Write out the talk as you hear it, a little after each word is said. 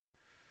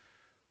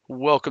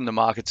Welcome to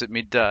Markets at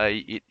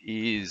Midday.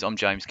 I'm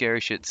James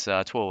Garish. It's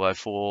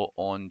 12:04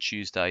 on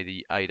Tuesday,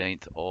 the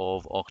 18th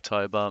of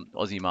October.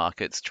 Aussie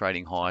markets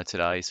trading higher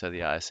today, so the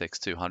ASX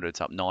 200's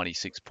up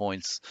 96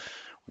 points,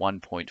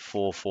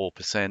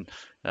 1.44%.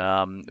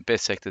 The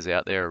best sectors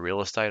out there are real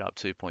estate, up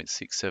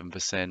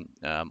 2.67%.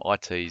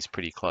 IT is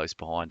pretty close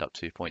behind, up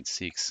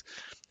 2.6,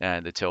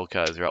 and the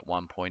telcos are up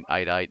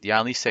 1.88. The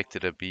only sector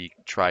to be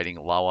trading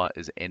lower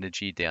is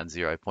energy, down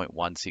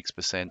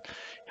 0.16%.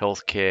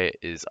 Healthcare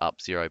is up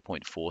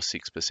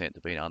 0.46%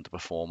 to be an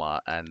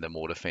underperformer, and the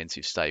more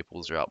defensive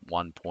staples are up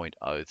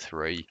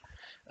 1.03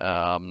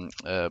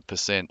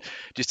 percent.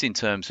 Just in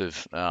terms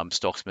of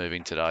stocks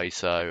moving today,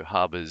 so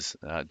Hub is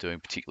doing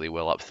particularly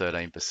well, up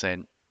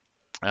 13%.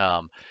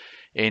 Um,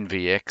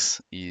 NVX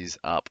is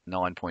up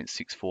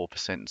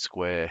 9.64%.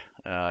 Square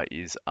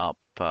is up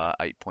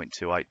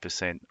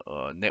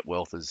 8.28%. Net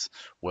Wealth as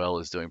well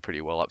is doing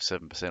pretty well, up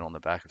 7% on the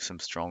back of some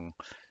strong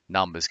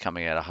numbers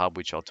coming out of Hub,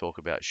 which I'll talk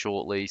about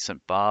shortly.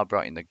 St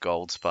Barbara in the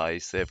gold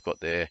space, they've got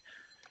their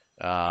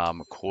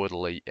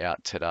quarterly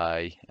out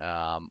today,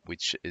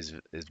 which is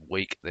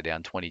weak. They're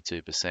down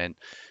 22%.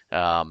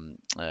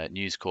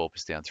 News Corp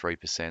is down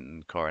 3%,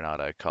 and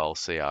Coronado Coal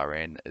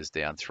CRN is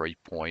down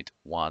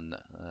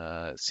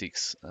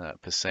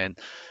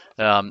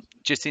 3.16%.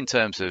 Just in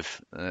terms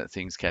of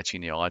things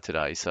catching the eye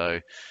today, so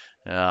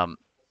um,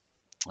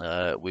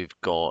 we've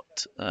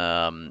got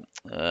Net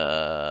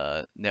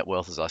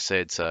Wealth, as I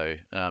said. Sorry,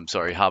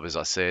 Hub, as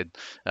I said,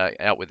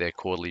 out with their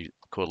quarterly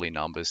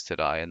numbers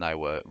today, and they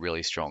were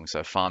really strong.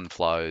 So fund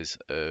flows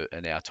are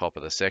now top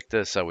of the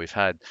sector. So we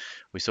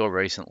saw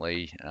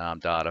recently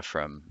data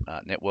from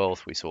Net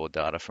Wealth, we saw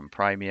data from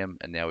Premium,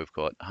 and now we've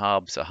got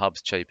Hub. So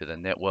Hub's cheaper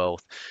than Net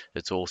Wealth.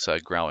 It's also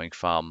growing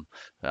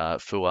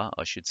FUA,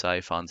 I should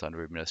say, funds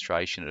under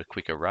administration, at a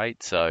quicker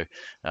rate. So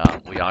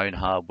we own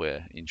Hub.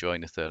 We're enjoying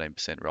the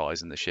 13%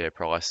 rise in the share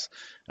price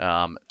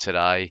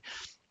today.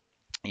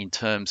 In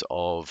terms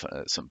of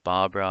St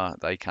Barbara,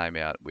 they came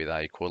out with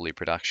a quarterly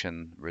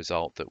production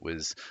result that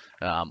was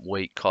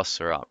weak.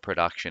 Costs are up,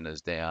 production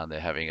is down.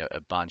 They're having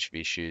a bunch of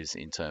issues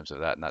in terms of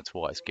that, and that's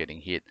why it's getting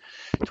hit.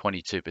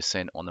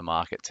 22% on the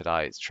market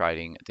today. It's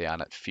trading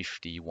down at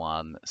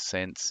 51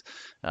 cents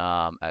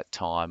at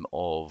time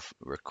of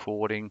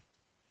recording.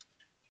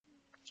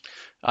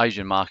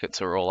 Asian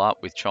markets are all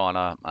up, with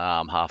China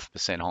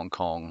 0.5%, Hong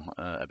Kong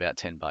about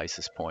 10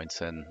 basis points,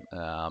 and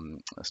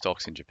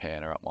stocks in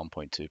Japan are up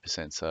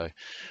 1.2%. So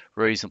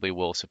reasonably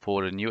well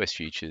supported. And US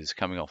futures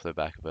coming off the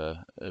back of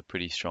a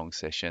pretty strong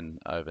session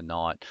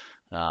overnight.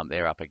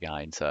 They're up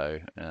again. So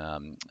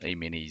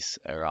E-minis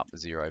are up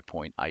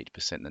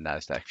 0.8%. The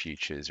Nasdaq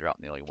futures are up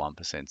nearly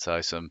 1%.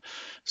 So some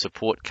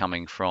support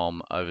coming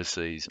from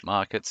overseas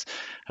markets.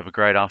 Have a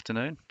great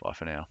afternoon. Bye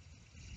for now.